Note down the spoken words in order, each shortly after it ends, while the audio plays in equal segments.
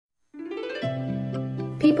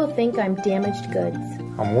People think I'm damaged goods.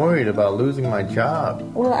 I'm worried about losing my job.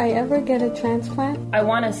 Will I ever get a transplant? I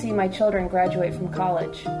want to see my children graduate from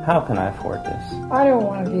college. How can I afford this? I don't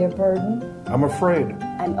want to be a burden. I'm afraid.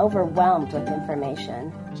 I'm overwhelmed with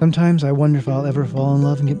information. Sometimes I wonder if I'll ever fall in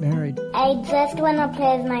love and get married. I just want to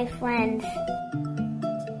play with my friends.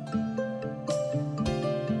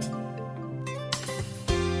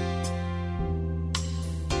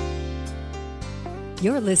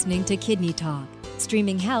 You're listening to Kidney Talk,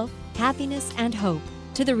 streaming health, happiness, and hope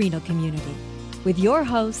to the renal community, with your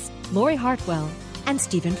hosts, Lori Hartwell and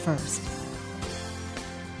Stephen Furst.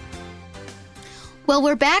 Well,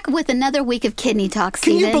 we're back with another week of Kidney Talk,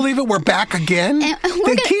 Stephen. Can you believe it? We're back again?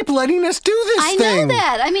 They keep letting us do this thing. I know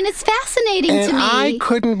that. I mean, it's fascinating to me. And I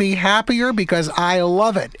couldn't be happier because I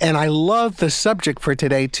love it. And I love the subject for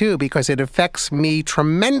today, too, because it affects me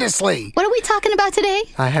tremendously. What are we talking about today?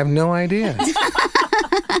 I have no idea.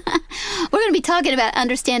 We're going to be talking about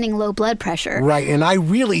understanding low blood pressure. Right, and I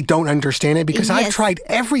really don't understand it because I've tried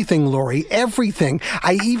everything, Lori, everything.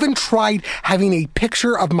 I even tried having a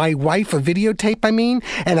picture of my wife, a videotape,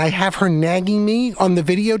 and I have her nagging me on the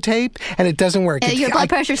videotape, and it doesn't work. Your blood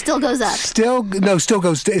pressure still goes up? Still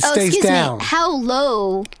goes, it stays down. Me. How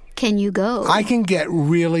low can you go? I can get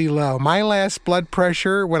really low. My last blood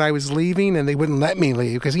pressure when I was leaving, and they wouldn't let me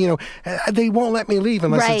leave because, they won't let me leave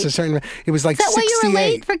unless it's a certain... It was like 68. Is that why you were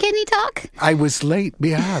late for Kidney Talk? I was late,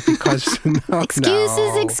 yeah, because...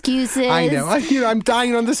 Excuses. I know. I'm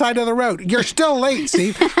dying on the side of the road. You're still late,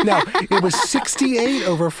 Steve. No, it was 68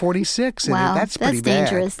 over 46. And wow, that's pretty bad.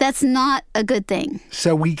 Dangerous. That's not a good thing.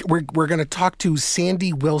 So we're going to talk to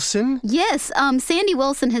Sandy Wilson. Yes, Sandy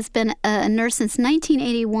Wilson has been a nurse since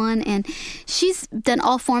 1981. And she's done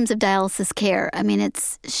all forms of dialysis care. I mean,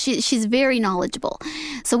 she's very knowledgeable.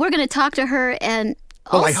 So we're going to talk to her and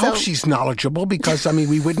Well, I hope she's knowledgeable because,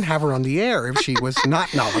 we wouldn't have her on the air if she was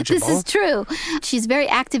not knowledgeable. This is true. She's very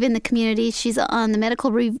active in the community. She's on the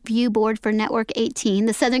Medical Review Board for Network 18,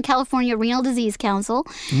 the Southern California Renal Disease Council.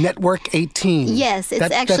 Network 18? Yes.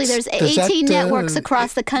 There's 18 networks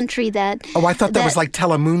across the country that... Oh, I thought that was like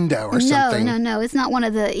Telemundo or something. No. It's not one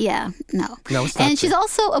of the... No, it's not. And she's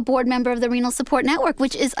also a board member of the Renal Support Network,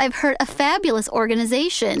 which is, I've heard, a fabulous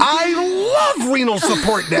organization. I love Renal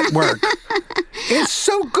Support Network. It's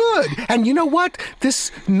so good. And you know what? This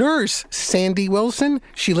nurse, Sandy Wilson,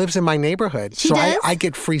 she lives in my neighborhood. She does? I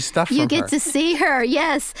get free stuff from her. You get to see her,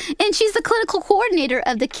 yes. And she's the clinical coordinator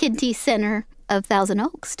of the Kidney Center of Thousand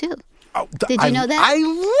Oaks, too. Oh, Did you know that? I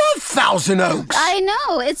love Thousand Oaks. I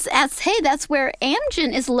know. That's where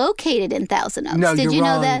Amgen is located in Thousand Oaks. No, Did you're you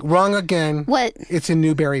wrong. know that? Wrong again. What? It's in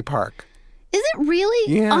Newberry Park. Is it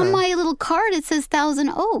really? Yeah. On my little card, it says Thousand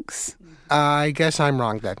Oaks. I guess I'm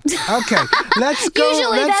wrong then. Okay, let's go.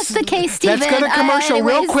 Usually that's the case, Stephen. Let's go to commercial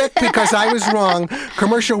real quick because I was wrong.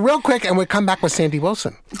 Commercial real quick, and we'll come back with Sandy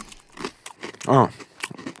Wilson. Oh,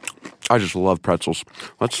 I just love pretzels.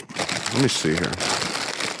 Let me see here.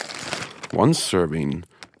 One serving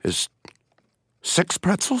is 6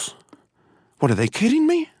 pretzels? What, are they kidding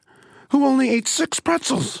me? Who only ate 6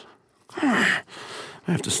 pretzels? I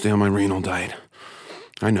have to stay on my renal diet.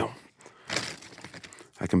 I know.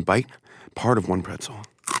 I can bite part of one pretzel,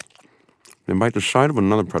 then bite the side of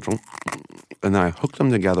another pretzel, and then I hook them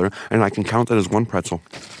together, and I can count that as one pretzel.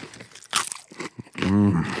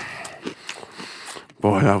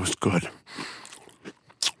 Boy, that was good.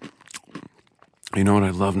 You know what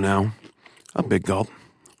I love now? A big gulp.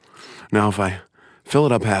 Now, if I fill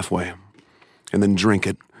it up halfway, and then drink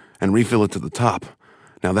it, and refill it to the top,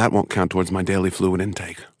 now that won't count towards my daily fluid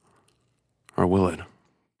intake. Or will it?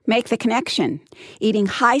 Make the connection. Eating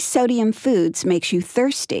high-sodium foods makes you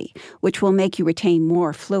thirsty, which will make you retain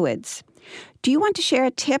more fluids. Do you want to share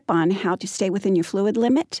a tip on how to stay within your fluid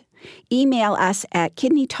limit? Email us at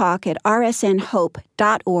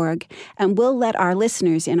kidneytalk@rsnhope.org, and we'll let our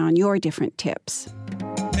listeners in on your different tips.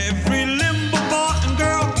 Every limbo boy and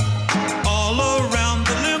girl all around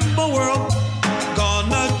the limbo world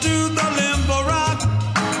gonna do the limbo rock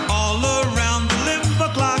all around the limbo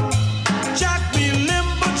clock. Jack be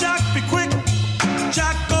limbo, Jack be quick,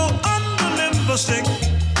 Jack go under limbo stick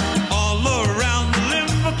all around the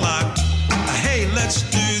limbo clock. Hey, let's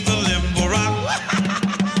do the limbo rock.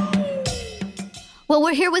 Well,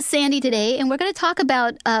 we're here with Sandy today, and we're going to talk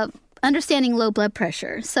about understanding low blood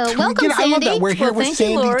pressure. So welcome, Sandy. I love that. We're here with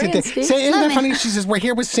Sandy today. Isn't that funny? She says, we're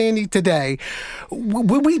here with Sandy today.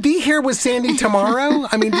 Would we be here with Sandy tomorrow?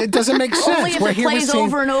 I mean, it doesn't make sense. Only if we're it here plays with Sandy.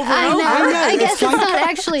 over and over I and know. over. I guess it's not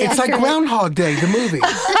actually It's accurate. like Groundhog Day, the movie.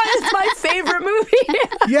 It's my favorite movie.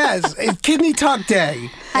 Yes, it's Kidney Talk Day.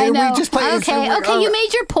 I know. We just play, okay, you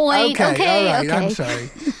made your point. Okay, all right, okay. I'm sorry.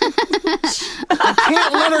 I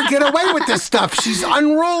can't let her get away with this stuff. She's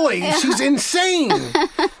unruly. She's insane.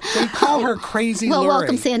 They call her Crazy Well, Lori.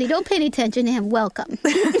 welcome, Sandy. Don't pay any attention to him. Welcome.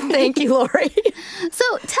 Thank you, Lori.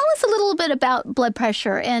 So tell us a little bit about blood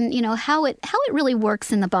pressure and, how it really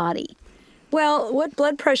works in the body. Well, what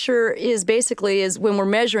blood pressure is basically is when we're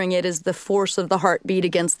measuring it is the force of the heartbeat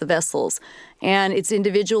against the vessels. And it's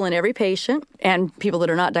individual in every patient and people that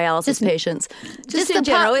are not dialysis patients. Just in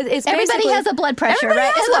general. It's everybody has a blood pressure, everybody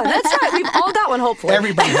right? has one. That's right. We've all got one, hopefully.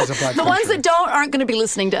 Everybody has a blood pressure. The ones that don't aren't going to be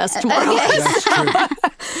listening to us tomorrow. That's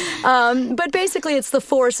true. But basically it's the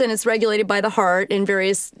force and it's regulated by the heart in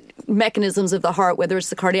various mechanisms of the heart, whether it's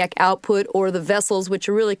the cardiac output or the vessels, which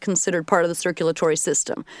are really considered part of the circulatory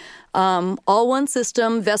system. All one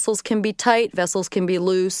system. Vessels can be tight, vessels can be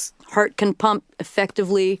loose, heart can pump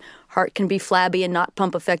effectively, heart can be flabby and not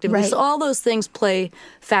pump effectively. Right. So all those things play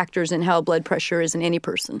factors in how blood pressure is in any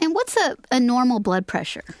person. And what's a normal blood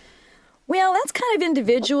pressure? Well, that's kind of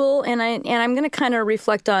individual, and I'm going to kind of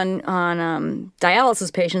reflect on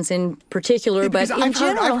dialysis patients in particular. Because but in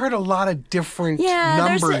general, I've heard a lot of different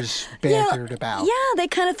numbers bantered about. Yeah, they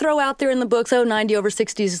kind of throw out there in the books, 90 over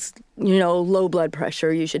 60 is, low blood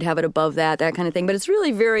pressure. You should have it above that kind of thing. But it's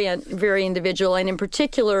really very, very individual, and in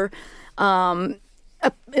particular,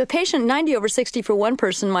 a patient 90 over 60 for one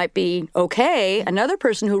person might be okay. Another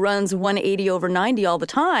person who runs 180 over 90 all the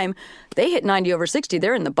time, they hit 90 over 60,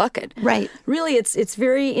 they're in the bucket. Right. Really, it's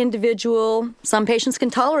very individual. Some patients can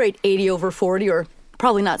tolerate 80 over 40 or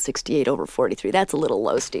probably not 68 over 43. That's a little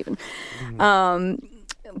low, Stephen.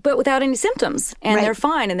 But without any symptoms, and they're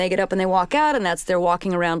fine, and they get up and they walk out, and that's their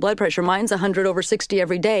walking around blood pressure. Mine's 100 over 60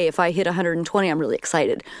 every day. If I hit 120, I'm really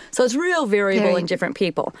excited. So it's real variable in different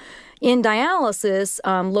people. In dialysis,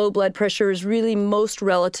 low blood pressure is really most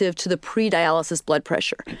relative to the pre-dialysis blood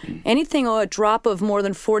pressure. Anything a drop of more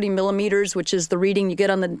than 40 millimeters, which is the reading you get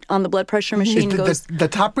on the blood pressure machine, goes the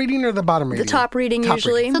top reading or the bottom reading? The top reading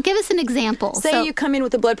usually. So give us an example. Say you come in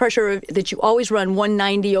with a blood pressure that you always run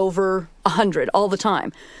 190 over 100 all the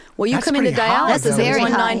time. Well, you come into dialysis, That's very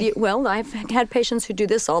 190. high. Well, I've had patients who do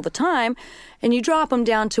this all the time, and you drop them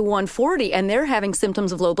down to 140, and they're having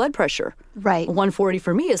symptoms of low blood pressure. Right. 140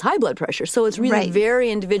 for me is high blood pressure. So it's really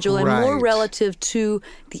very individual and more relative to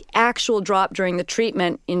the actual drop during the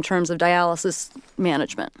treatment in terms of dialysis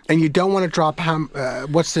management. And you don't want to drop,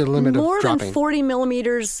 what's the limit of dropping? More than 40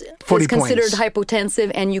 millimeters 40 is considered points.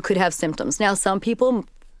 hypotensive, and you could have symptoms. Now, some people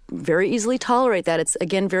very easily tolerate that. It's,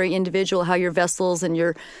 again, very individual how your vessels and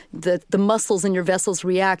the muscles in your vessels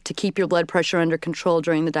react to keep your blood pressure under control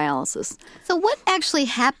during the dialysis. So what actually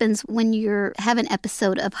happens when you have an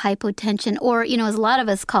episode of hypotension, or, as a lot of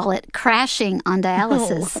us call it, crashing on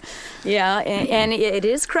dialysis? Yeah, and it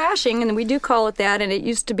is crashing, and we do call it that, and it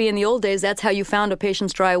used to be in the old days, that's how you found a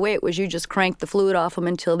patient's dry weight, was you just cranked the fluid off them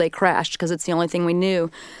until they crashed, because it's the only thing we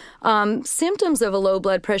knew. Symptoms of a low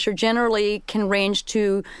blood pressure generally can range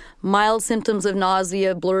to mild symptoms of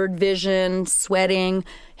nausea, blurred vision, sweating,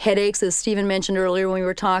 headaches, as Stephen mentioned earlier when we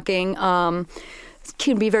were talking.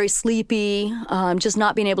 Can be very sleepy, just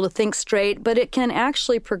not being able to think straight, but it can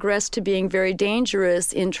actually progress to being very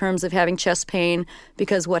dangerous in terms of having chest pain,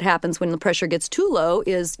 because what happens when the pressure gets too low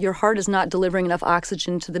is your heart is not delivering enough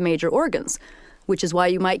oxygen to the major organs, which is why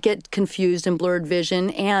you might get confused and blurred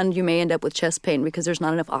vision, and you may end up with chest pain because there's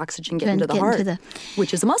not enough oxygen getting to the heart,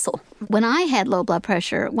 which is a muscle. When I had low blood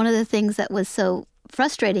pressure, one of the things that was so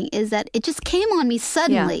frustrating is that it just came on me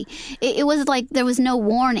suddenly. Yeah. It was like there was no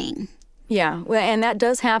warning. Yeah, well, and that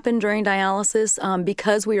does happen during dialysis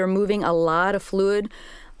because we are moving a lot of fluid.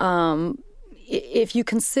 If you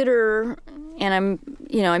consider, and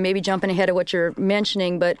I may be jumping ahead of what you're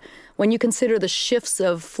mentioning, but when you consider the shifts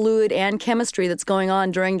of fluid and chemistry that's going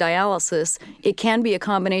on during dialysis, it can be a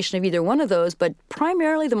combination of either one of those, but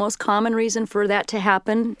primarily the most common reason for that to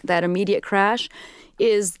happen, that immediate crash,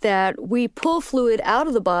 is that we pull fluid out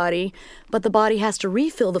of the body, but the body has to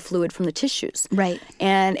refill the fluid from the tissues. Right.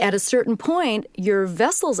 And at a certain point, your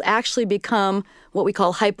vessels actually become what we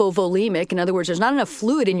call hypovolemic. In other words, there's not enough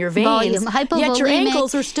fluid in your veins, yet your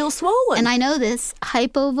ankles are still swollen. And I know this.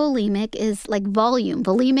 Hypovolemic is like volume.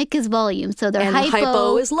 Volemic is volume. So they're and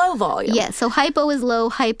hypo is low volume. Yeah, so hypo is low,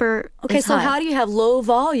 hyper is so high. How do you have low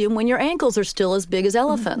volume when your ankles are still as big as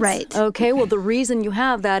elephants? Right. Okay, well, the reason you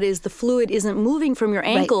have that is the fluid isn't moving from your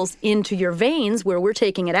ankles into your veins, where we're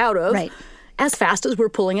taking it out of, as fast as we're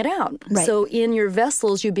pulling it out. Right. So in your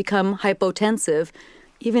vessels, you become hypotensive,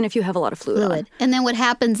 even if you have a lot of fluid on. And then what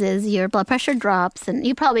happens is your blood pressure drops, and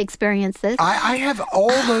you probably experienced this. I have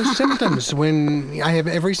all those symptoms. When I have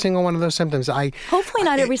every single one of those symptoms. Hopefully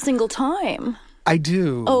not every single time. I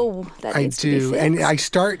do. Oh, that needs to be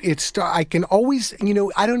fixed. And I can always,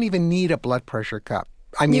 I don't even need a blood pressure cup.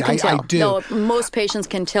 I mean, you can tell. I do. No, most patients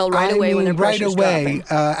can tell right away when their pressure's dropping.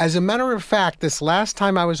 As a matter of fact, this last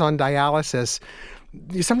time I was on dialysis,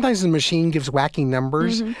 sometimes the machine gives wacky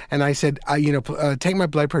numbers, and I said, take my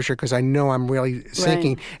blood pressure because I know I'm really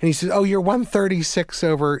sinking. Right. And he said, oh, you're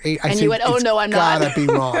 136/8. I said, you went, oh, no, I'm not. Gotta be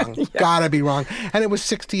wrong. Yeah. Gotta be wrong. And it was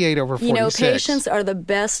 68/46. Patients are the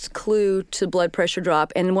best clue to blood pressure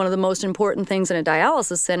drop, and one of the most important things in a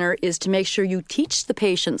dialysis center is to make sure you teach the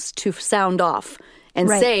patients to sound off and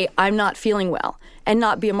say, I'm not feeling well. And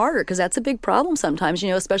not be a martyr, because that's a big problem sometimes,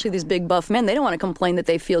 especially these big buff men. They don't want to complain that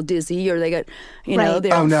they feel dizzy or they get, they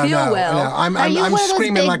don't feel well. No. I'm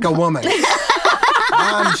screaming like a woman.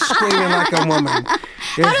 I'm screaming like a woman.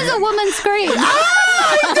 How does a woman scream?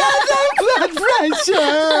 Blood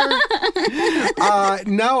pressure.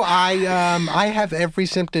 No, I have every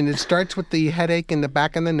symptom. It starts with the headache in the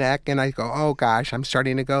back of the neck, and I go, oh gosh, I'm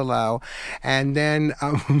starting to go low, and then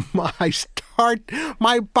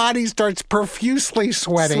my body starts profusely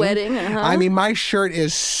sweating. I mean, my shirt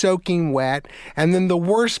is soaking wet, and then the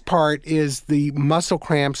worst part is the muscle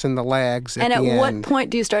cramps in the legs. And at what point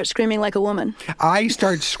do you start screaming like a woman? I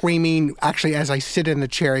start screaming actually as I sit in the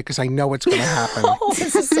chair because I know what's going to happen. Oh,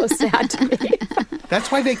 this is so sad to me.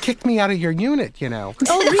 That's why they kicked me out of your unit, Oh,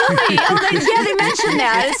 really? They mentioned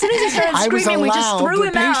that. As soon as he started screaming, we just threw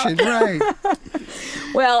him out. Right.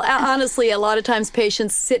 Well, honestly, a lot of times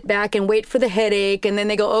patients sit back and wait for the headache, and then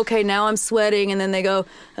they go, okay, now I'm sweating, and then they go,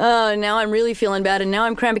 oh, now I'm really feeling bad, and now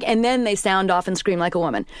I'm cramping, and then they sound off and scream like a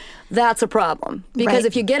woman. That's a problem. Because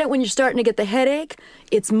if you get it when you're starting to get the headache,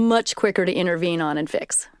 it's much quicker to intervene on and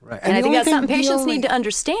fix. Right. And I think that's something patients need to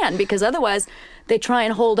understand, because otherwise they try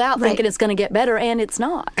and hold out thinking it's going to get better, and it's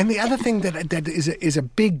not. And the other thing that is a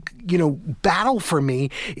big, battle for me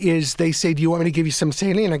is they say, do you want me to give you some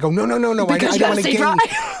saline? I go, no, I don't want to gain.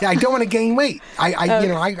 I don't want to gain weight.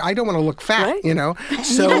 I don't want to look fat,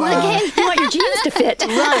 So you want your jeans to fit.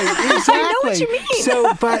 Right, exactly. I know what you mean.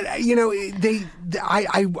 So, but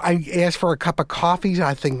I asked for a cup of coffee.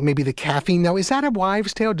 I think maybe the caffeine. Now, is that a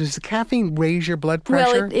wives' tale? Does the caffeine raise your blood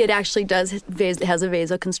pressure? Well, it actually does. It has a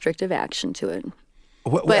vasoconstrictive action to it.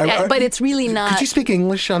 But it's really not. Could you speak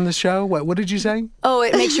English on the show? What did you say? Oh,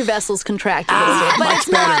 it makes your vessels contract a little bit. But it's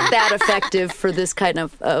not that effective for this kind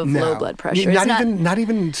of low blood pressure. Not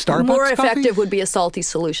even Starbucks More coffee? Effective would be a salty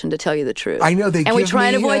solution, to tell you the truth. I know and we try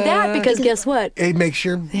and avoid that because guess what? It makes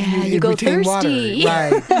you go retain thirsty.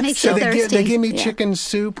 Water. Right. It makes you thirsty. They give me chicken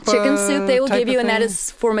soup. Chicken soup they will give you, and that is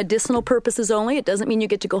for medicinal purposes only. It doesn't mean you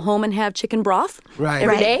get to go home and have chicken broth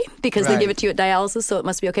every day because they give it to you at dialysis, so it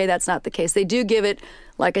must be okay. That's not the case. They do give it,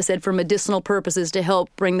 like I said, for medicinal purposes to help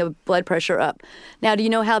bring the blood pressure up. Now, do you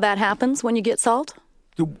know how that happens when you get salt?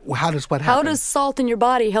 How does what happen? How does salt in your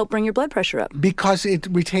body help bring your blood pressure up? Because it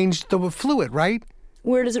retains the fluid, right?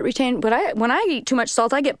 Where does it retain? But when I eat too much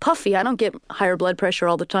salt, I get puffy. I don't get higher blood pressure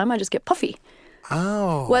all the time. I just get puffy.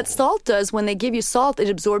 Oh. What salt does, when they give you salt, it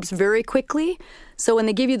absorbs very quickly. So when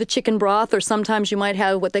they give you the chicken broth, or sometimes you might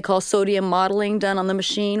have what they call sodium modeling done on the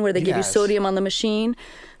machine, where they give you sodium on the machine.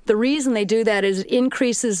 The reason they do that is it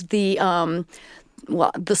increases the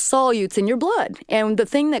solutes in your blood. And the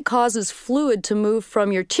thing that causes fluid to move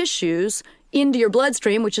from your tissues into your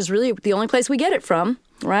bloodstream, which is really the only place we get it from,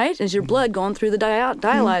 right, is your blood going through the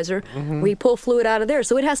dialyzer. Mm-hmm. We pull fluid out of there.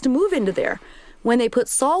 So it has to move into there. When they put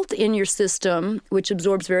salt in your system, which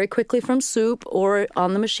absorbs very quickly from soup or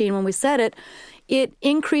on the machine when we set it, it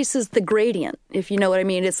increases the gradient, if you know what I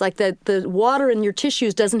mean. It's like the water in your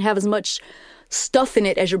tissues doesn't have as much stuff in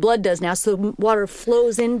it as your blood does now, so the water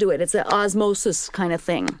flows into it. It's an osmosis kind of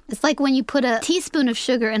thing. It's like when you put a teaspoon of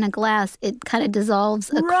sugar in a glass, it kind of dissolves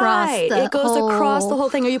across it goes across the whole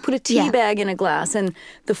thing. Or you put a tea bag in a glass and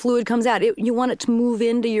the fluid comes out. You want it to move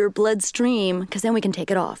into your bloodstream because then we can take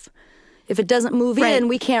it off. If it doesn't move in,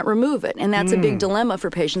 we can't remove it. And that's a big dilemma for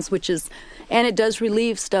patients, and it does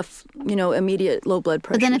relieve stuff, immediate low blood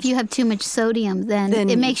pressure. But then if you have too much sodium, then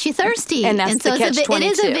it makes you thirsty. And that's the catch-22. It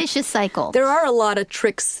is a vicious cycle. There are a lot of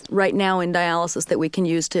tricks right now in dialysis that we can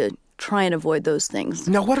use to try and avoid those things.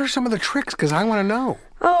 Now, what are some of the tricks? Because I want to know.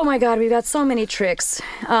 Oh, my God, we've got so many tricks.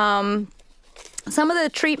 Some of the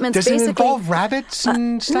treatments Does it involve rabbits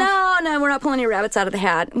and stuff? No, we're not pulling any rabbits out of the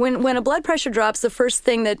hat. When a blood pressure drops, the first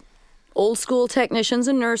thing that old school technicians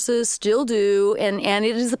and nurses still do, and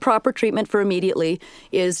it is the proper treatment for immediately,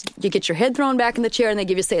 is you get your head thrown back in the chair and they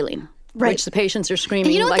give you saline. Right. Which the patients are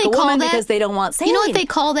screaming like a woman because they don't want saline. You know what they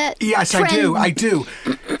call that? Yes, I do.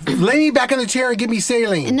 Lay me back in the chair and give me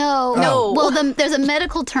saline. No. Well, there's a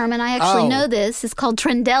medical term, and I actually know this. It's called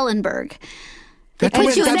Trendelenburg. That's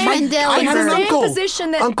Put you in I had an same uncle,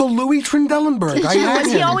 position that- Uncle Louis Trendelenburg. I had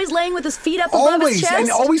Was he him. always laying with his feet up above his chest?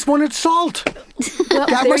 And always wanted salt. Well,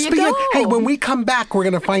 That there must you be go. it. Hey, when we come back, we're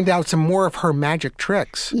going to find out some more of her magic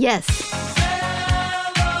tricks. Yes.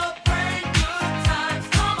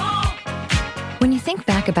 When you think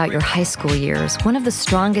back about your high school years, one of the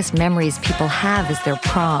strongest memories people have is their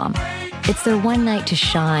prom. It's their one night to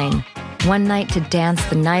shine, one night to dance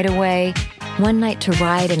the night away, one night to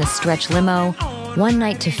ride in a stretch limo, one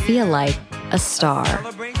night to feel like a star.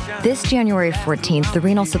 This January 14th, the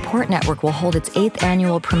Renal Support Network will hold its 8th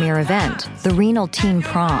annual premiere event, the Renal Teen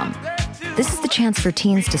Prom. This is the chance for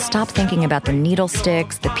teens to stop thinking about the needle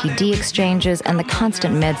sticks, the PD exchanges, and the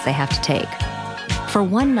constant meds they have to take. For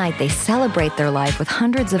one night, they celebrate their life with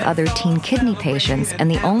hundreds of other teen kidney patients,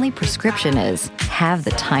 and the only prescription is, have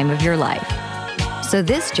the time of your life. So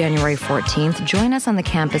this January 14th, join us on the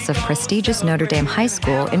campus of prestigious Notre Dame High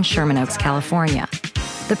School in Sherman Oaks, California.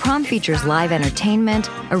 The prom features live entertainment,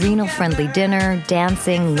 a renal-friendly dinner,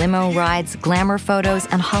 dancing, limo rides, glamour photos,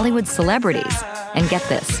 and Hollywood celebrities. And get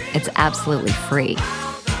this, it's absolutely free.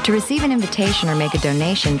 To receive an invitation or make a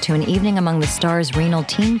donation to an Evening Among the Stars Renal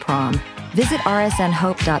Teen Prom, visit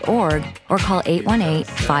rsnhope.org or call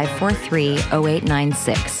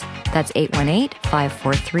 818-543-0896. That's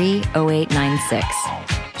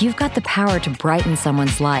 818-543-0896. You've got the power to brighten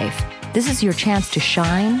someone's life. This is your chance to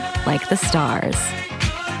shine like the stars.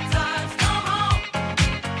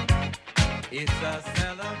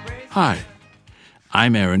 Hi,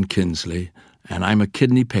 I'm Aaron Kinsley, and I'm a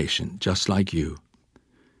kidney patient just like you.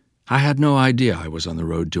 I had no idea I was on the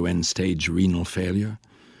road to end-stage renal failure.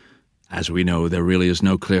 As we know, there really is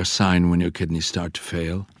no clear sign when your kidneys start to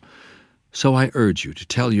fail. So I urge you to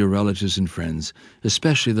tell your relatives and friends,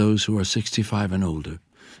 especially those who are 65 and older,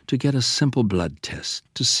 to get a simple blood test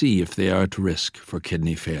to see if they are at risk for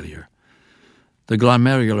kidney failure. The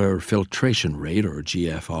glomerular filtration rate, or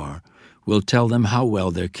GFR, will tell them how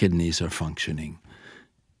well their kidneys are functioning.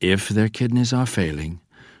 If their kidneys are failing,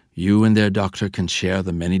 you and their doctor can share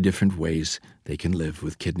the many different ways they can live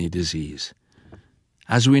with kidney disease.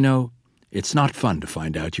 As we know, it's not fun to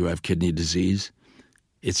find out you have kidney disease.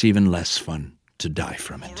 It's even less fun to die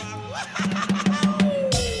from it.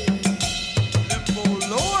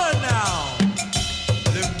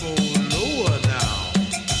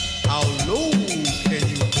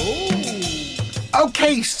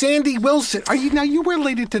 Okay, Sandy Wilson. Are you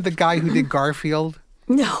related to the guy who did Garfield?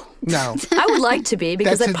 No. No. I would like to be,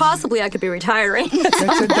 because possibly I could be retiring.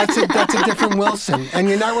 That's a different Wilson. And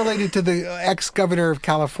you're not related to the ex-governor of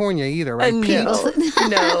California either, right? No, Pete?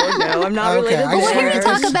 no, I'm not related to Well, we're here to her.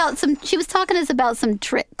 talk about she was talking to us about some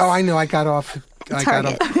tricks. Oh, I know. I got off.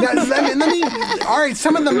 Target. Now, let me, all right,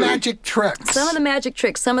 some of the magic tricks. Some of the magic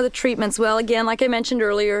tricks, some of the treatments. Well, again, like I mentioned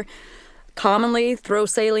earlier, commonly throw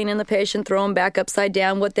saline in the patient, throw them back upside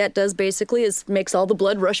down. What that does basically is makes all the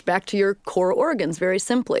blood rush back to your core organs, very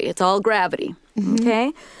simply. It's all gravity,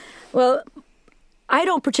 okay? Well, I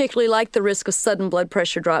don't particularly like the risk of sudden blood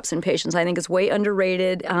pressure drops in patients. I think it's way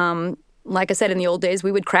underrated. Like I said, in the old days,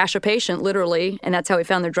 we would crash a patient, literally, and that's how we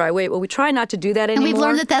found their dry weight. Well, we try not to do that anymore. And we've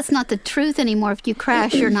learned that that's not the truth anymore. If you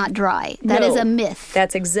crash, you're not dry. That is a myth.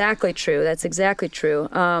 That's exactly true. That's exactly true.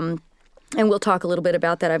 And we'll talk a little bit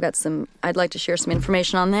about that. I'd like to share some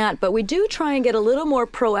information on that. But we do try and get a little more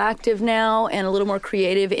proactive now and a little more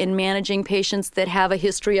creative in managing patients that have a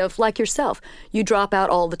history of, like yourself, you drop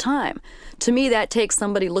out all the time. To me, that takes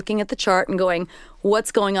somebody looking at the chart and going,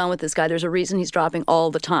 what's going on with this guy? There's a reason he's dropping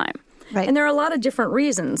all the time. Right. And there are a lot of different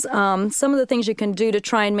reasons. Some of the things you can do to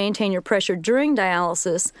try and maintain your pressure during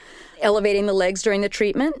dialysis, elevating the legs during the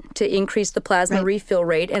treatment to increase the plasma refill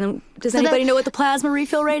rate. And does anybody know what the plasma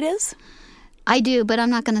refill rate is? I do, but I'm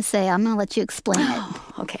not going to say. I'm going to let you explain it.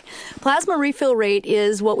 Okay. Plasma refill rate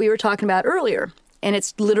is what we were talking about earlier. And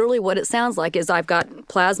it's literally what it sounds like is I've got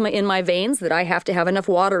plasma in my veins that I have to have enough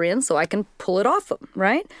water in so I can pull it off them,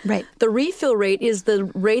 right? Right. The refill rate is the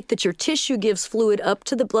rate that your tissue gives fluid up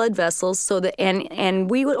to the blood vessels so that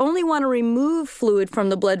and we would only want to remove fluid from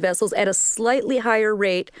the blood vessels at a slightly higher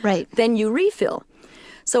rate than you refill.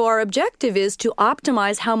 So our objective is to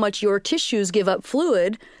optimize how much your tissues give up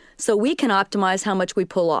fluid so we can optimize how much we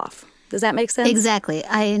pull off. Does that make sense? Exactly.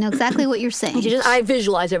 I know exactly what you're saying. I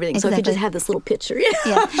visualize everything. Exactly. So if you just have this little picture.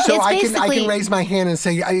 Yeah. So I can raise my hand and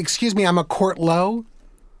say, excuse me, I'm a quart low?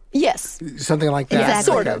 Yes. Something like that. Exactly.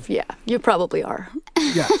 Sort of, yeah. You probably are.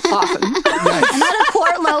 Yeah. Often. Not a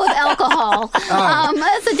quart low of alcohol.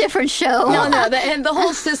 That's a different show. No. And the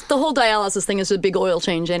whole dialysis thing is a big oil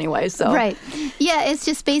change anyway. So right. Yeah, it's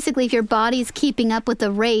just basically if your body's keeping up with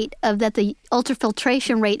the rate of that the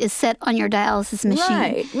ultrafiltration rate is set on your dialysis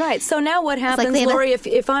machine. Right. So now what happens, Lori,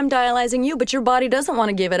 if I'm dialyzing you, but your body doesn't want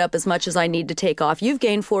to give it up as much as I need to take off. You've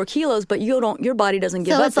gained 4 kilos, but your body doesn't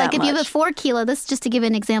give up that much. So it's like if you have a 4 kilo, this is just to give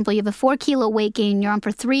an example, you have a 4 kilo weight gain, you're on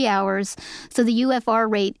for 3 hours. So the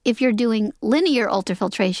UFR rate, if you're doing linear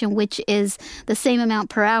ultrafiltration, which is the same amount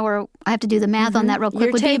per hour, I have to do the math on that real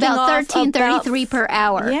quick, would be about 1333 per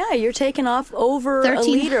hour. Yeah, you're taking off over a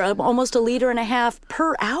liter, almost 1.5 liters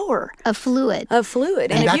per hour. Of fluid.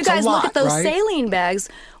 And if you guys look at those saline bags,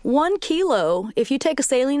 1 kilo, if you take a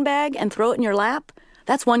saline bag and throw it in your lap,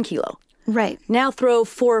 that's 1 kilo. Right. Now throw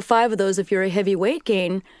 4 or 5 of those if you're a heavy weight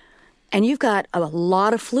gain, and you've got a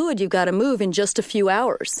lot of fluid you've got to move in just a few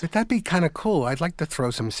hours. But that'd be kind of cool. I'd like to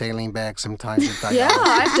throw some saline bags sometimes. Yeah,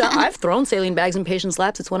 I've thrown saline bags in patients'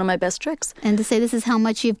 laps. It's one of my best tricks. And to say this is how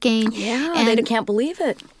much you've gained. Yeah, and they can't believe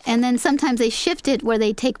it. And then sometimes they shift it where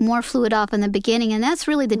they take more fluid off in the beginning, and that's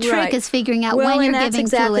really the trick is figuring out when you're giving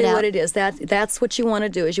fluid out. Well, and that's exactly what it is. That's what you want to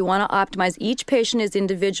do is you want to optimize. Each patient is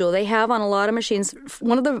individual. They have on a lot of machines.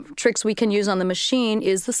 One of the tricks we can use on the machine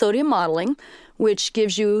is the sodium modeling, which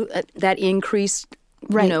gives you that increased,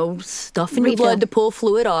 stuff in your blood to pull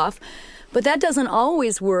fluid off. But that doesn't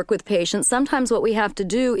always work with patients. Sometimes what we have to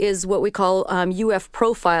do is what we call UF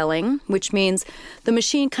profiling, which means the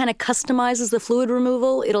machine kind of customizes the fluid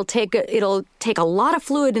removal. It'll take a lot of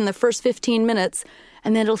fluid in the first 15 minutes,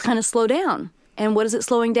 and then it'll kind of slow down. And what is it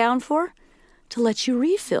slowing down for? To let you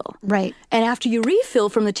refill. Right. And after you refill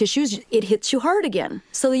from the tissues, it hits you hard again.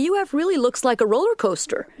 So the UF really looks like a roller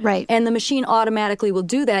coaster. Right. And the machine automatically will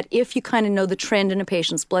do that if you kind of know the trend in a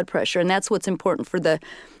patient's blood pressure. And that's what's important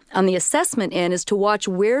on the assessment end is to watch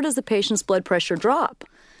where does the patient's blood pressure drop.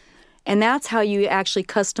 And that's how you actually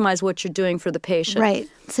customize what you're doing for the patient. Right.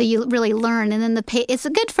 So you really learn. And then it's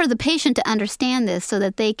good for the patient to understand this so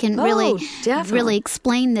that they can really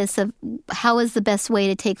explain this of how is the best way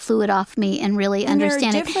to take fluid off me and really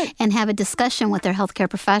understand it and have a discussion with their healthcare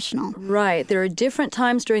professional. Right. There are different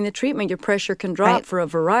times during the treatment your pressure can drop for a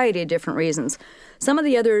variety of different reasons. Some of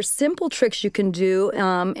the other simple tricks you can do,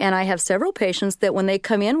 and I have several patients that when they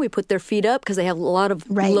come in, we put their feet up because they have a lot of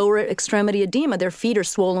lower extremity edema. Their feet are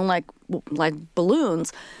swollen like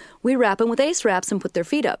balloons. We wrap them with ACE wraps and put their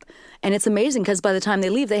feet up. And it's amazing because by the time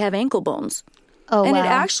they leave, they have ankle bones. Oh, and wow. it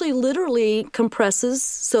actually literally compresses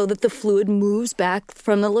so that the fluid moves back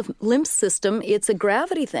from the lymph system. It's a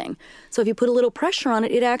gravity thing. So if you put a little pressure on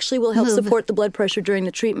it, it actually will help support the blood pressure during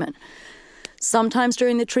the treatment. Sometimes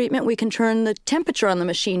during the treatment, we can turn the temperature on the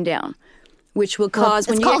machine down, which will cause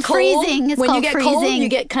when you get cold, cold, you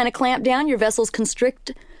get kind of clamped down, your vessels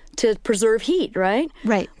constrict to preserve heat, right?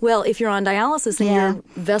 Right. Well, if you're on dialysis and your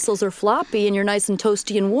vessels are floppy and you're nice and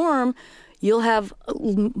toasty and warm, you'll have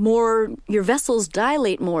your vessels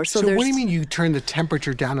dilate more. So what do you mean you turn the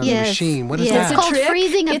temperature down on the machine? What is that? It's called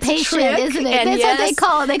freezing a patient, isn't it? That's what they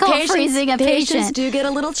call it. They call it freezing a patient. Patients do get a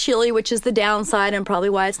little chilly, which is the downside and probably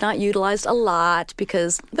why it's not utilized a lot.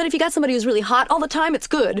 But if you got somebody who's really hot all the time, it's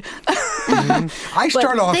good. I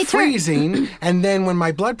start off freezing, and then when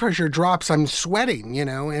my blood pressure drops, I'm sweating,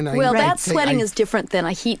 And sweating is different than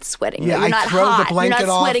a heat sweating. Yeah, you're not throw hot. the blanket you're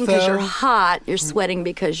not sweating because you're off, hot. You're sweating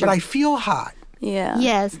because you're... But I feel hot. Yeah.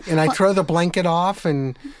 Yes. And I throw the blanket off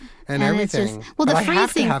and everything. The freezing. I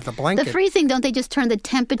have to have the blanket. The freezing, don't they just turn the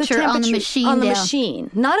temperature on the machine down? On the machine,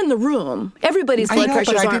 not in the room. Everybody's blood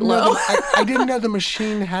pressures aren't low. I didn't know the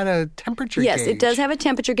machine had a temperature gauge. Yes, it does have a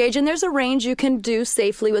temperature gauge, and there's a range you can do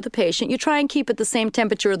safely with a patient. You try and keep it the same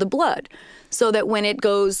temperature of the blood, so that when it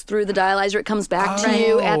goes through the dialyzer, it comes back to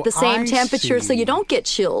you at the same temperature, so you don't get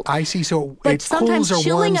chilled. I see. So but sometimes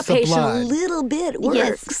chilling a patient a little bit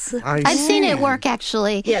works. Yes. I've seen it work,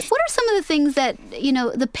 actually. Yes. What are some of the things that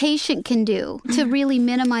the patient can do to really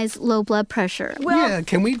minimize low blood pressure? Well,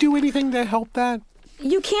 can we do anything to help that?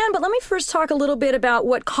 You can, but let me first talk a little bit about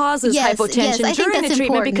what causes hypotension during the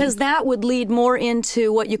treatment, because that would lead more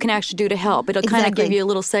into what you can actually do to help. It'll kind of give you a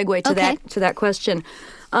little segue to that question.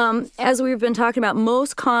 As we've been talking about,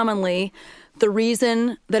 most commonly, the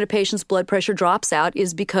reason that a patient's blood pressure drops out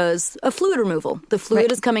is because of fluid removal. The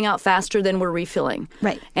fluid is coming out faster than we're refilling.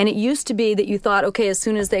 Right. And it used to be that you thought, okay, as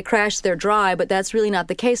soon as they crash, they're dry, but that's really not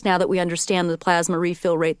the case now that we understand the plasma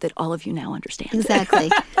refill rate that all of you now understand.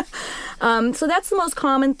 Exactly. So that's the most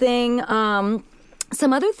common thing.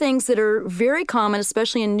 Some other things that are very common,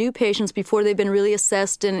 especially in new patients before they've been really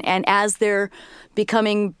assessed and as they're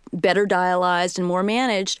becoming better dialyzed and more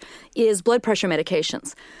managed, is blood pressure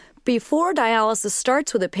medications. before dialysis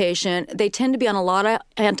starts with a patient, they tend to be on a lot of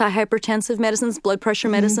antihypertensive medicines, blood pressure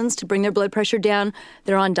medicines to bring their blood pressure down.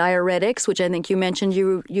 They're on diuretics, which I think you mentioned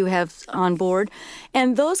you have on board.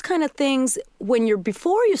 And those kind of things,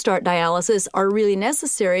 before you start dialysis, are really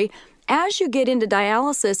necessary. As you get into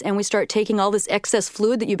dialysis and we start taking all this excess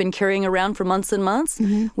fluid that you've been carrying around for months and months,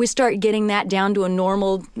 we start getting that down to a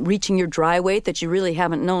normal, reaching your dry weight that you really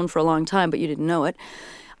haven't known for a long time, but you didn't know it.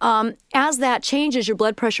 As that changes, your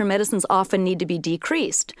blood pressure medicines often need to be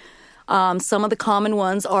decreased. Some of the common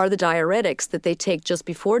ones are the diuretics that they take just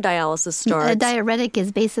before dialysis starts. A diuretic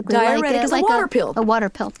is basically is a water pill. A water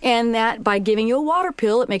pill. And that by giving you a water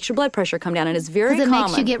pill, it makes your blood pressure come down, and it's very common. Because it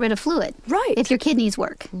makes you get rid of fluid. Right. If your kidneys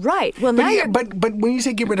work. Right. Well, but when you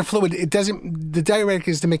say get rid of fluid, it doesn't. The diuretic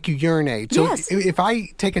is to make you urinate. So yes. if I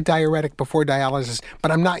take a diuretic before dialysis,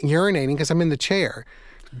 but I'm not urinating because I'm in the chair,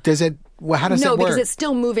 does it? Well, how does it work? No, because it's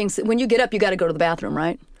still moving. When you get up, you got to go to the bathroom,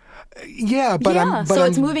 right? Yeah, but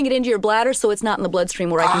it's moving it into your bladder, so it's not in the bloodstream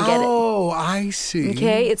where I can get it. Oh, I see.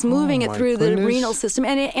 Okay, it's moving it through the goodness. renal system,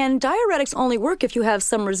 and diuretics only work if you have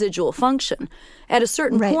some residual function. At a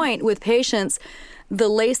certain point with patients, the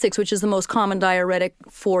Lasix, which is the most common diuretic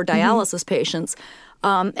for dialysis patients,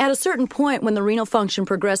 at a certain point when the renal function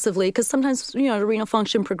progressively, because sometimes, the renal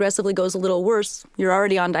function progressively goes a little worse. You're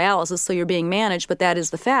already on dialysis, so you're being managed, but that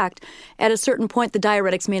is the fact. At a certain point, the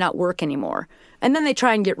diuretics may not work anymore. And then they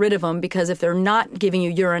try and get rid of them because if they're not giving you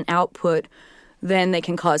urine output, then they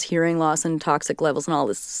can cause hearing loss and toxic levels and all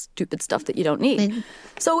this stupid stuff that you don't need.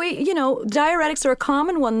 So, diuretics are a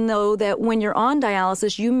common one, though, that when you're on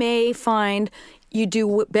dialysis, you may find you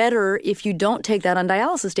do better if you don't take that on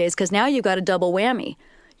dialysis days, because now you've got a double whammy.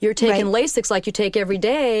 You're taking Lasix like you take every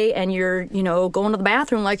day, and you're, going to the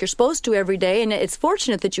bathroom like you're supposed to every day. And it's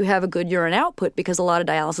fortunate that you have a good urine output because a lot of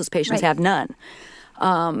dialysis patients have none.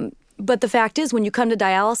 But the fact is, when you come to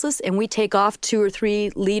dialysis and we take off 2 or 3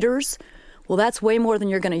 liters, well, that's way more than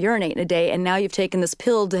you're going to urinate in a day. And now you've taken this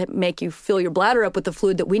pill to make you fill your bladder up with the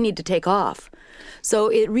fluid that we need to take off. So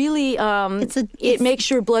it really it makes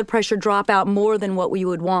your blood pressure drop out more than what we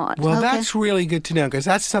would want. Well, that's really good to know, because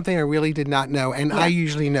that's something I really did not know, and I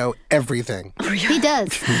usually know everything. He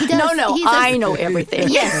does. No, I know everything.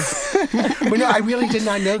 Yes. Well, no, I really did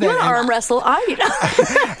not know that. You want to arm wrestle?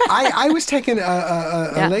 I was taking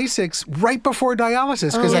a Lasix right before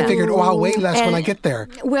dialysis because I figured, I'll weigh less when I get there.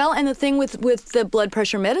 Well, and the thing with the blood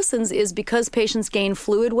pressure medicines is because patients gain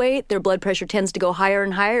fluid weight, their blood pressure tends to go higher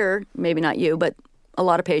and higher. Maybe not you, but a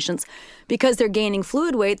lot of patients, because they're gaining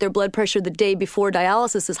fluid weight, their blood pressure the day before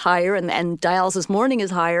dialysis is higher and dialysis morning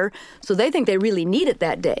is higher, so they think they really need it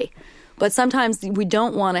that day. But sometimes we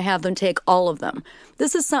don't want to have them take all of them.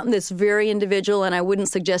 This is something that's very individual, and I wouldn't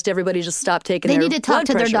suggest everybody just stop taking their blood pressure. They need to talk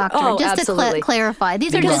to their doctor, just absolutely. to clarify.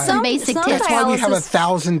 These are just some basic tips. That's why we have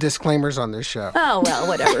 1,000 disclaimers on this show. Oh, well,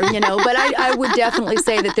 whatever, But I would definitely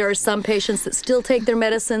say that there are some patients that still take their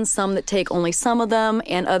medicines, some that take only some of them,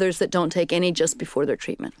 and others that don't take any just before their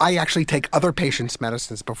treatment. I actually take other patients'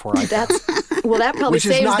 medicines before I go. Well, that probably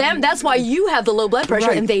saves them. That's why you have the low blood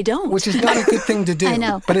pressure and they don't. Which is not a good thing to do. I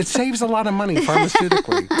know. But it saves a lot of money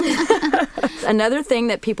pharmaceutically. Another thing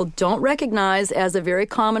that people don't recognize as a very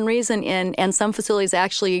common reason, and some facilities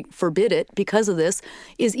actually forbid it because of this,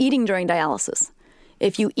 is eating during dialysis.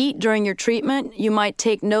 If you eat during your treatment, you might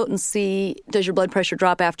take note and see, does your blood pressure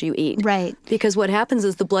drop after you eat? Right. Because what happens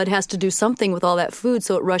is the blood has to do something with all that food,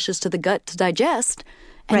 so it rushes to the gut to digest.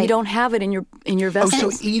 And you don't have it in your vessels. Oh,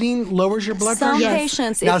 so eating lowers your blood pressure? Some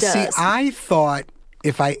patients, it does. does. Now, see, I thought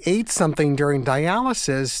if I ate something during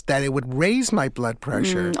dialysis that it would raise my blood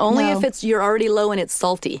pressure. Only if you're already low and it's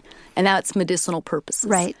salty, and that's medicinal purposes.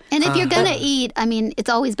 Right. And if you're going to eat, it's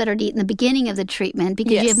always better to eat in the beginning of the treatment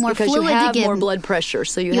because you have more fluid to give. Because you have more blood pressure,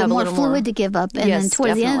 so you have a more little fluid to give up. And then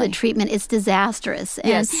towards the end of the treatment, it's disastrous.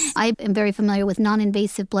 And I am very familiar with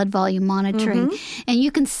non-invasive blood volume monitoring, and you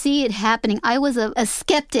can see it happening. I was a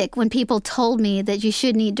skeptic when people told me that you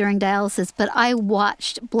shouldn't eat during dialysis, but I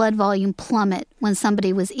watched blood volume plummet when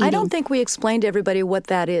somebody was eating. I don't think we explained to everybody what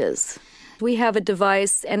that is. We have a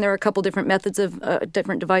device, and there are a couple different methods of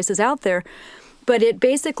different devices out there, but it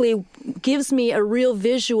basically gives me a real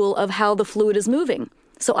visual of how the fluid is moving.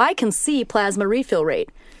 So I can see plasma refill rate,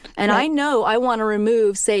 and I know I want to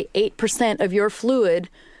remove, say, 8% of your fluid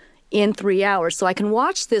in 3 hours. So I can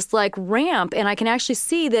watch this like ramp, and I can actually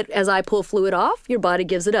see that as I pull fluid off, your body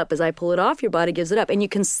gives it up. As I pull it off, your body gives it up. And you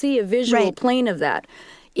can see a visual plane of that.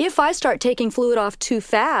 If I start taking fluid off too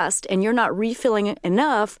fast and you're not refilling it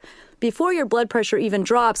enough, before your blood pressure even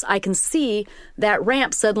drops, I can see that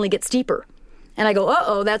ramp suddenly get steeper. And I go,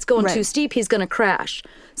 uh-oh, that's going too steep. He's going to crash.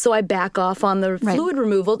 So I back off on the fluid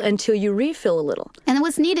removal until you refill a little. And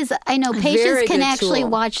what's neat is I know patients can actually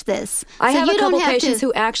watch this. I have a couple patients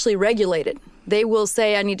who actually regulate it. They will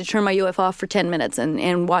say, I need to turn my UF off for 10 minutes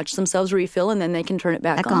and watch themselves refill, and then they can turn it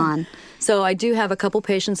back on. So I do have a couple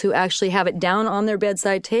patients who actually have it down on their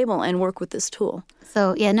bedside table and work with this tool.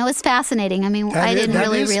 So, no, it's fascinating. I mean, I didn't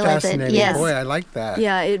really realize it. Yes. Boy, I like that.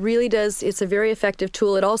 Yeah, it really does. It's a very effective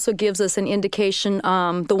tool. It also gives us an indication,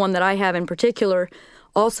 the one that I have in particular,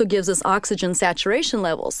 also gives us oxygen saturation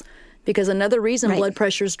levels. Because another reason blood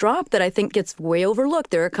pressures drop that I think gets way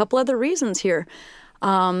overlooked, there are a couple other reasons here,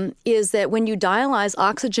 is that when you dialyze,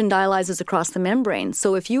 oxygen dialyzes across the membrane.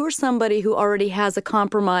 So if you are somebody who already has a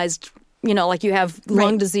compromised, like you have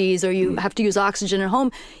lung disease or you have to use oxygen at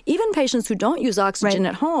home, even patients who don't use oxygen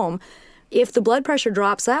at home, if the blood pressure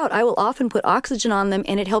drops out, I will often put oxygen on them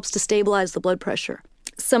and it helps to stabilize the blood pressure.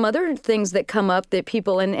 Some other things that come up that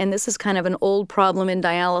people, and this is kind of an old problem in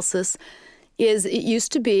dialysis, is it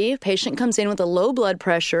used to be a patient comes in with a low blood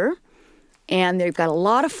pressure and they've got a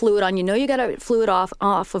lot of fluid on. You got a fluid off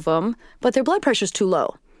of them, but their blood pressure's too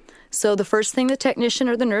low. So the first thing the technician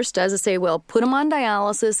or the nurse does is say, well, put them on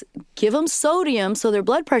dialysis, give them sodium so their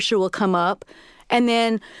blood pressure will come up, and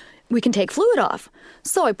then we can take fluid off.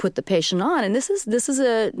 So I put the patient on, and this is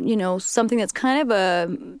a something that's kind of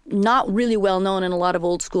a not really well known in a lot of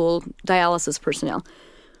old school dialysis personnel.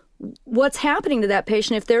 What's happening to that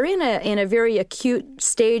patient if they're in a very acute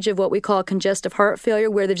stage of what we call congestive heart failure,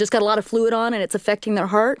 where they've just got a lot of fluid on and it's affecting their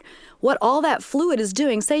heart? What all that fluid is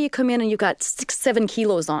doing, say you come in and you've got 6-7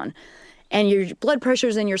 kilos on, and your blood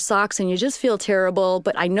pressure's in your socks and you just feel terrible,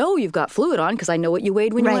 but I know you've got fluid on because I know what you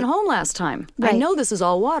weighed when you went home last time. I know this is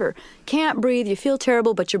all water. Can't breathe, you feel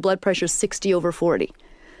terrible, but your blood pressure's 60/40.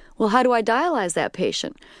 Well, how do I dialyze that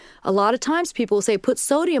patient? A lot of times people will say, put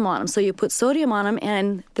sodium on them. So you put sodium on them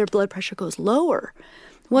and their blood pressure goes lower.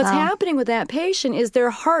 What's happening with that patient is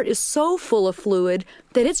their heart is so full of fluid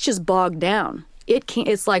that it's just bogged down.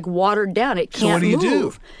 It's like watered down. It can't move. So what do you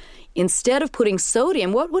do? Instead of putting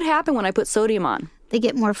sodium, what would happen when I put sodium on? They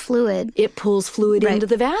get more fluid. It pulls fluid into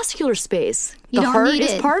the vascular space. The heart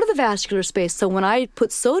is part of the vascular space. So when I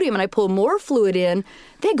put sodium and I pull more fluid in,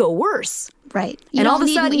 they go worse. Right. And all of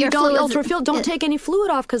a sudden, you don't take any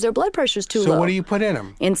fluid off because their blood pressure is too low. So what do you put in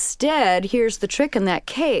them? Instead, here's the trick in that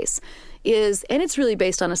case, and it's really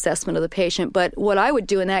based on assessment of the patient, but what I would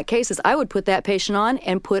do in that case is I would put that patient on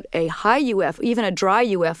and put a high UF, even a dry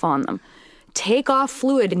UF on them. Take off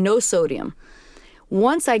fluid, no sodium.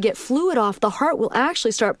 Once I get fluid off, the heart will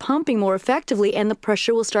actually start pumping more effectively and the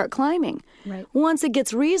pressure will start climbing. Right. Once it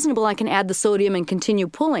gets reasonable, I can add the sodium and continue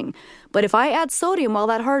pulling. But if I add sodium while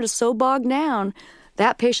that heart is so bogged down,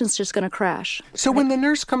 that patient's just going to crash. So when the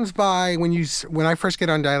nurse comes by, when I first get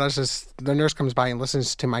on dialysis, the nurse comes by and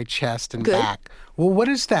listens to my chest and back. Well, what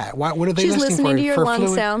is that? What are they listening for? She's listening to your lung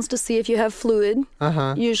fluid? sounds to see if you have fluid.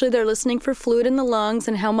 Usually they're listening for fluid in the lungs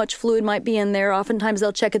and how much fluid might be in there. Oftentimes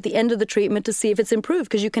they'll check at the end of the treatment to see if it's improved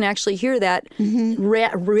because you can actually hear that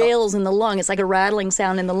rails in the lung. It's like a rattling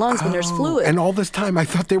sound in the lungs when there's fluid. And all this time I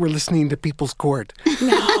thought they were listening to People's Court.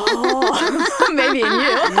 No. Maybe in you.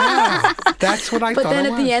 Yeah, that's what I thought. But then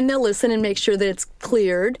at the end they'll listen and make sure that it's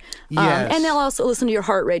cleared. Yes. And they'll also listen to your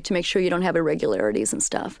heart rate to make sure you don't have irregularities and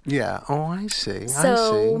stuff. Yeah. Oh, I see.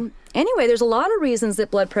 Anyway, there's a lot of reasons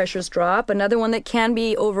that blood pressures drop. Another one that can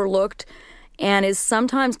be overlooked and is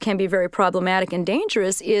sometimes can be very problematic and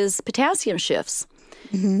dangerous is potassium shifts.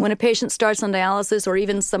 When a patient starts on dialysis, or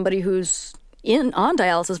even somebody who's on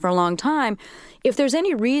dialysis for a long time, if there's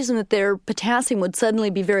any reason that their potassium would suddenly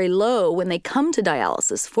be very low when they come to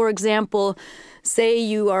dialysis, for example, say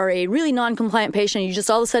you are a really non-compliant patient and you just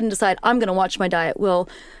all of a sudden decide, I'm going to watch my diet. Well,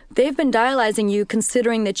 they've been dialyzing you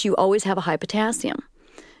considering that you always have a high potassium.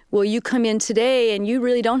 Well, you come in today and you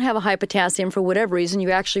really don't have a high potassium for whatever reason.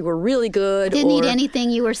 You actually were really good. Didn't eat anything,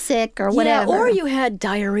 you were sick or whatever. Yeah, or you had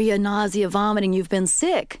diarrhea, nausea, vomiting, you've been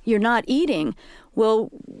sick. You're not eating. Well,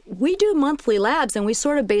 we do monthly labs and we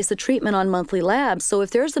sort of base the treatment on monthly labs. So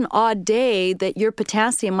if there's an odd day that your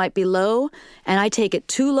potassium might be low and I take it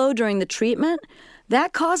too low during the treatment,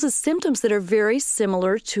 that causes symptoms that are very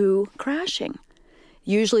similar to crashing.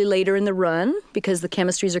 Usually later in the run, because the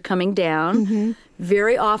chemistries are coming down,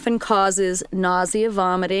 very often causes nausea,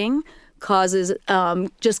 vomiting, causes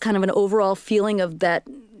just kind of an overall feeling of that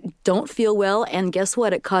don't feel well, and guess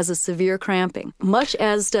what? It causes severe cramping, much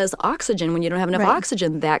as does oxygen. When you don't have enough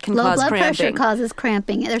oxygen, that can cause cramping. Low blood pressure causes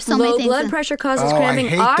cramping. There's many things. Low blood pressure causes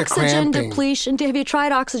cramping. Oxygen depletion. Have you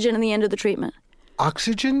tried oxygen in the end of the treatment?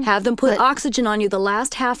 Oxygen? Have them put oxygen on you the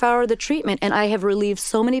last half hour of the treatment. And I have relieved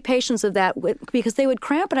so many patients of that because they would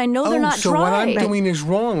cramp, and I know they're not so dry. What I'm doing is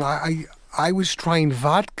wrong. I was trying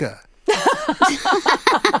vodka.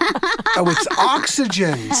 It's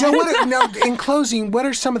oxygen. So now, in closing, what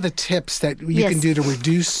are some of the tips that you can do to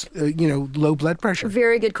reduce, low blood pressure?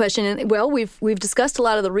 Very good question. And well, we've discussed a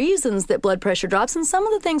lot of the reasons that blood pressure drops, and some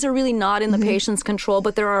of the things are really not in the patient's control,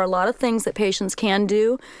 but there are a lot of things that patients can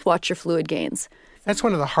do. Watch your fluid gains. That's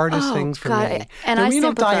one of the hardest things for me. And the I renal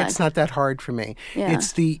sympathize. diet's not that hard for me. Yeah.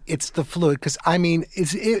 It's the fluid, because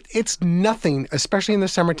it's nothing, especially in the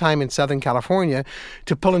summertime in Southern California,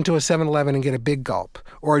 to pull into a 7-Eleven and get a big gulp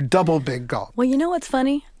or a double big gulp. Well, you know what's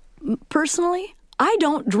funny? Personally, I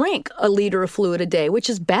don't drink a liter of fluid a day, which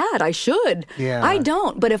is bad. I should. Yeah. I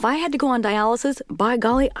don't. But if I had to go on dialysis, by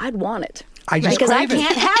golly, I'd want it. Because I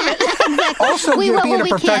can't have it. Exactly. Also, being a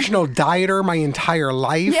professional dieter my entire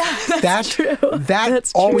life, that's true.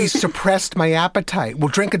 That always suppressed my appetite. Well,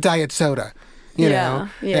 drink a diet soda, you know,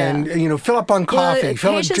 and fill up on coffee.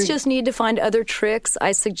 Patients just need to find other tricks.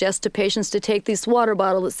 I suggest to patients to take this water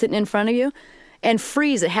bottle that's sitting in front of you and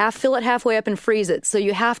freeze it, fill it halfway up and freeze it. So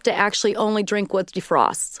you have to actually only drink what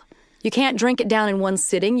defrosts. You can't drink it down in one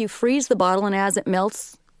sitting. You freeze the bottle, and as it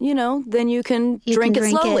melts, then you can drink it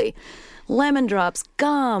slowly. Lemon drops,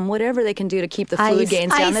 gum, whatever they can do to keep the fluid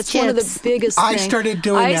gains down. That's one of the biggest things. I started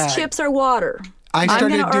doing that. Ice chips are water. I'm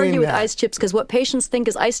going to argue with ice chips because what patients think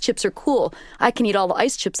is ice chips are cool. I can eat all the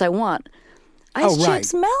ice chips I want. Ice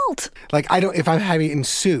chips melt. Like if I'm having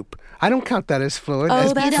soup, I don't count that as fluid.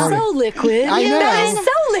 Oh, that's so liquid. I know. That is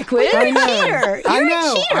so liquid. I know. Cheater. I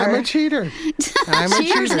know. I'm a cheater.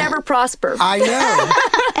 Cheaters never prosper. I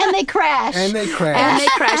know. And they crash.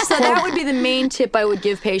 So that would be the main tip I would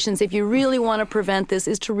give patients if you really want to prevent this,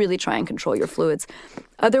 is to really try and control your fluids.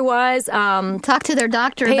 Otherwise, talk to their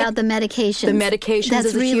doctor about the medications. The medications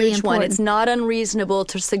is a really huge one. It's not unreasonable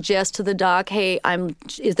to suggest to the doc, hey,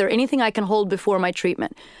 is there anything I can hold before my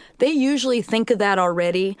treatment? They usually think of that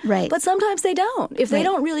already, right? But sometimes they don't. If they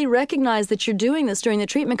don't really recognize that you're doing this during the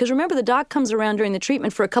treatment, because remember, the doc comes around during the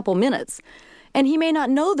treatment for a couple minutes, and he may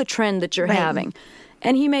not know the trend that you're having.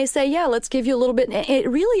 And he may say, let's give you a little bit. It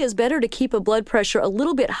really is better to keep a blood pressure a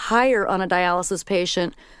little bit higher on a dialysis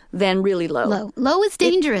patient than really low. Low is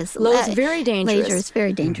dangerous. Low is very dangerous. It's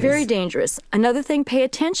very dangerous. Very dangerous. Another thing, pay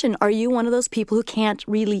attention. Are you one of those people who can't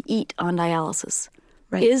really eat on dialysis?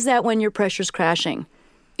 Right. Is that when your pressure's crashing?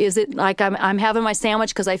 Is it like I'm having my sandwich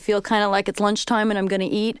because I feel kind of like it's lunchtime and I'm going to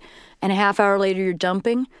eat, and a half hour later you're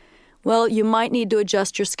dumping? Well, you might need to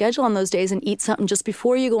adjust your schedule on those days and eat something just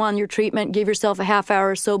before you go on your treatment. Give yourself a half hour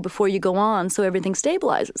or so before you go on so everything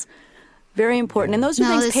stabilizes. Very important, and those are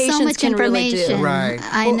things patients can really do. Right.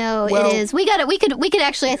 I know it is. We could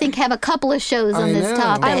actually, I think, have a couple of shows on this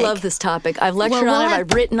topic. I love this topic. I've lectured on it.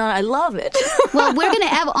 I've written on it. I love it. Well, we're going to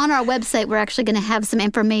have on our website. We're actually going to have some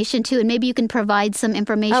information too, and maybe you can provide some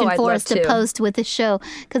information for us to post with the show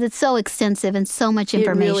because it's so extensive and so much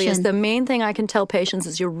information. It really is. The main thing I can tell patients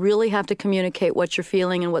is you really have to communicate what you're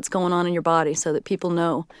feeling and what's going on in your body so that people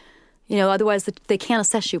know. Otherwise they can't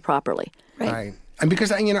assess you properly. Right. And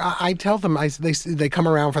because I tell them, they come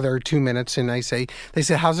around for their 2 minutes, and they say,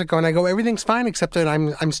 how's it going? I go, everything's fine, except that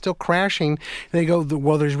I'm still crashing. They go,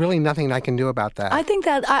 well, there's really nothing I can do about that. I think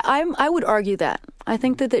that I would argue that. I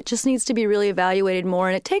think that it just needs to be really evaluated more,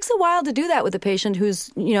 and it takes a while to do that with a patient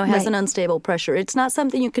who's has an unstable pressure. It's not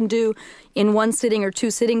something you can do in one sitting or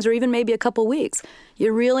 2 sittings or even maybe a couple weeks.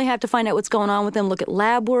 You really have to find out what's going on with them, look at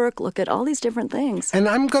lab work, look at all these different things. And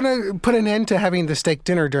I'm going to put an end to having the steak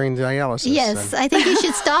dinner during dialysis. Yes, I think you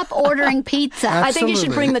should stop ordering pizza. Absolutely. I think you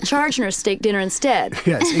should bring the charge nurse steak dinner instead.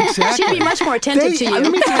 Yes, exactly. She'd be much more attentive to you.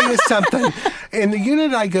 Let me tell you something. In the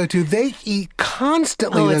unit I go to, they eat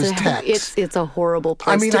constantly those techs. It's a horrible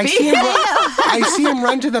place to be. I see them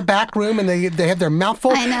run to the back room, and they have their mouth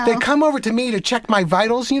full. I know. They come over to me to check my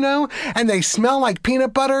vitals, and they smell like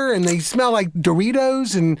peanut butter, and they smell like Doritos,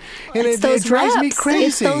 and it drives me crazy.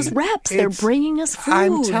 It's those reps. They're bringing us food.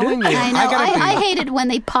 I'm telling you. I know. I hate it when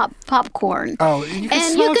they pop popcorn. Oh, you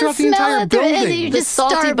can smell it throughout the entire building. And you're just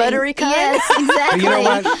salty, starving. buttery kind. Yes, exactly. You know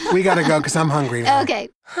what? We got to go because I'm hungry now. Okay.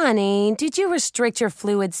 Honey, did you restrict your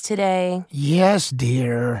fluids today? Yes,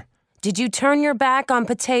 dear. Did you turn your back on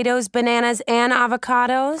potatoes, bananas, and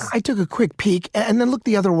avocados? I took a quick peek and then looked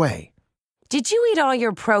the other way. Did you eat all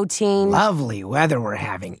your protein? Lovely weather we're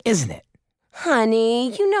having, isn't it?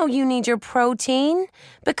 Honey, you need your protein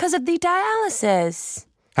because of the dialysis.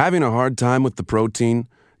 Having a hard time with the protein?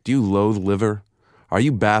 Do you loathe liver? Are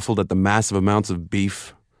you baffled at the massive amounts of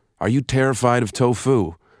beef? Are you terrified of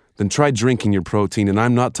tofu? Then try drinking your protein, and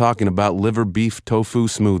I'm not talking about liver beef tofu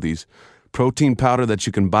smoothies. Protein powder that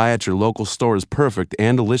you can buy at your local store is perfect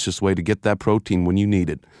and delicious way to get that protein when you need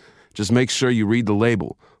it. Just make sure you read the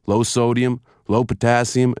label. Low sodium, low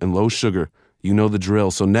potassium, and low sugar. You know the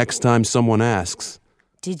drill, so next time someone asks,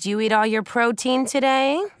 "Did you eat all your protein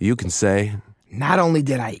today?" you can say, "Not only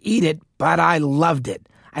did I eat it, but I loved it.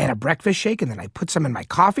 I had a breakfast shake, and then I put some in my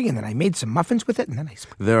coffee, and then I made some muffins with it, and then I..."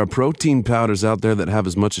 There are protein powders out there that have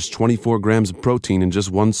as much as 24 grams of protein in just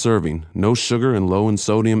one serving. No sugar and low in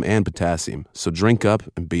sodium and potassium. So drink up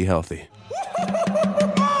and be healthy.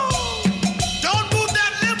 Don't move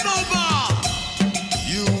that limbo bar.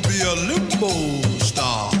 You'll be a limbo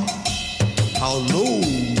star. How low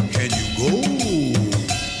can you go?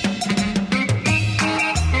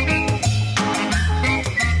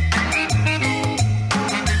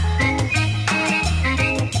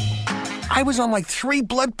 I was on like 3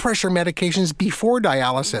 blood pressure medications before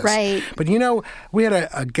dialysis. Right. But you know, we had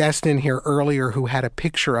a guest in here earlier who had a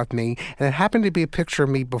picture of me, and it happened to be a picture of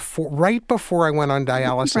me right before I went on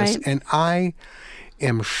dialysis. Right. And I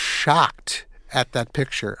am shocked at that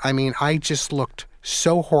picture. I mean, I just looked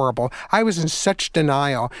so horrible. I was in such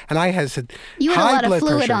denial, and I had You had high a lot of blood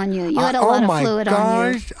fluid pressure. on you. You had a lot of fluid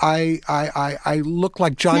on you. I look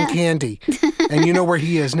like John Candy, and you know where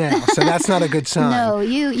he is now. So that's not a good sign. No,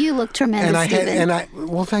 you look tremendous, Stephen.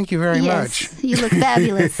 Well, thank you very much. You look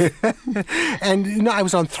fabulous. And you know, I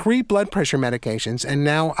was on 3 blood pressure medications, and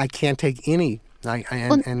now I can't take any. And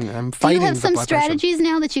I'm fighting the blood pressure. Do you have some strategies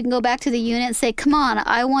now that you can go back to the unit and say, "Come on,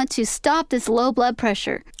 I want to stop this low blood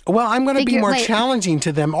pressure"? Well, I'm going to be more challenging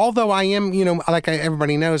to them, although I am, you know, like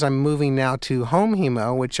everybody knows, I'm moving now to home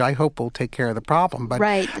hemo, which I hope will take care of the problem. But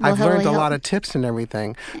I've learned a lot of tips and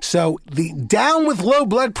everything. So the down with low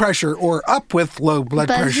blood pressure or up with low blood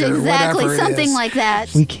pressure, exactly, whatever something it is. like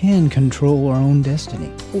that. We can control our own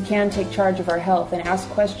destiny. We can take charge of our health and ask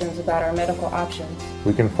questions about our medical options.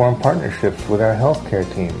 We can form partnerships with our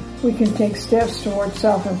healthcare team. We can take steps toward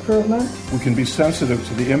self-improvement. We can be sensitive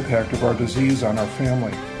to the impact of our disease on our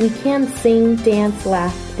family. We can sing, dance,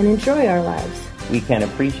 laugh, and enjoy our lives. We can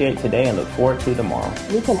appreciate today and look forward to tomorrow.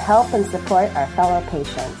 We can help and support our fellow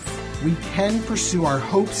patients. We can pursue our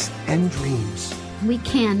hopes and dreams. We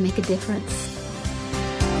can make a difference.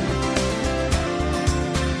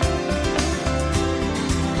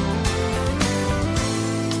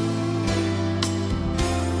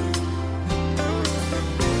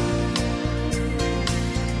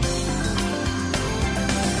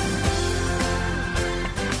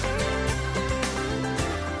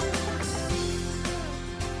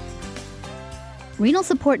 Renal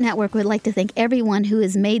Support Network would like to thank everyone who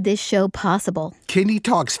has made this show possible. Kidney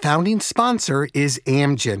Talk's founding sponsor is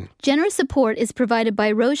Amgen. Generous support is provided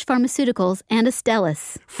by Roche Pharmaceuticals and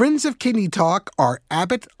Astellas. Friends of Kidney Talk are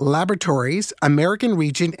Abbott Laboratories, American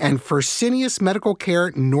Regent, and Fresenius Medical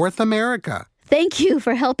Care North America. Thank you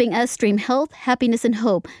for helping us stream health, happiness, and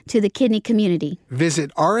hope to the kidney community.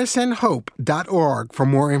 Visit rsnhope.org for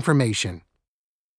more information.